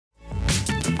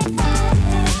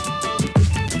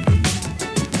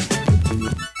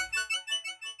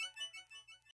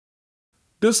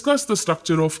discuss the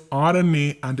structure of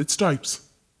RNA and its types.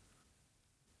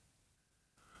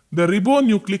 The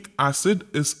ribonucleic acid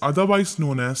is otherwise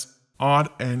known as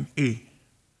RNA.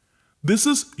 This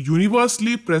is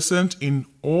universally present in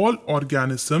all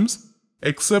organisms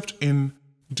except in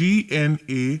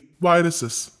DNA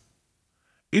viruses.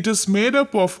 It is made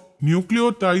up of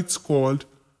nucleotides called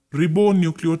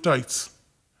ribonucleotides.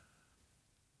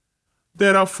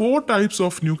 There are 4 types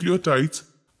of nucleotides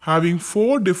having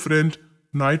 4 different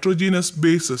nitrogenous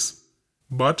bases,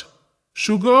 but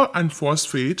sugar and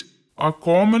phosphate are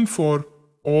common for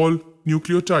all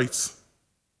nucleotides.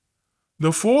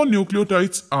 The 4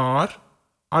 nucleotides are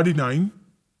adenine,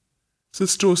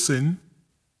 cytosine,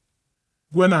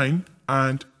 guanine,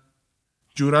 and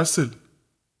uracil.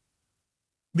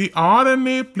 The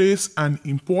RNA plays an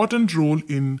important role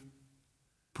in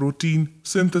protein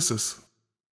synthesis.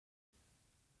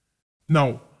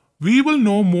 Now, we will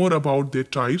know more about their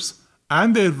types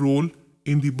and their role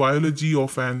in the biology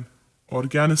of an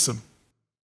organism.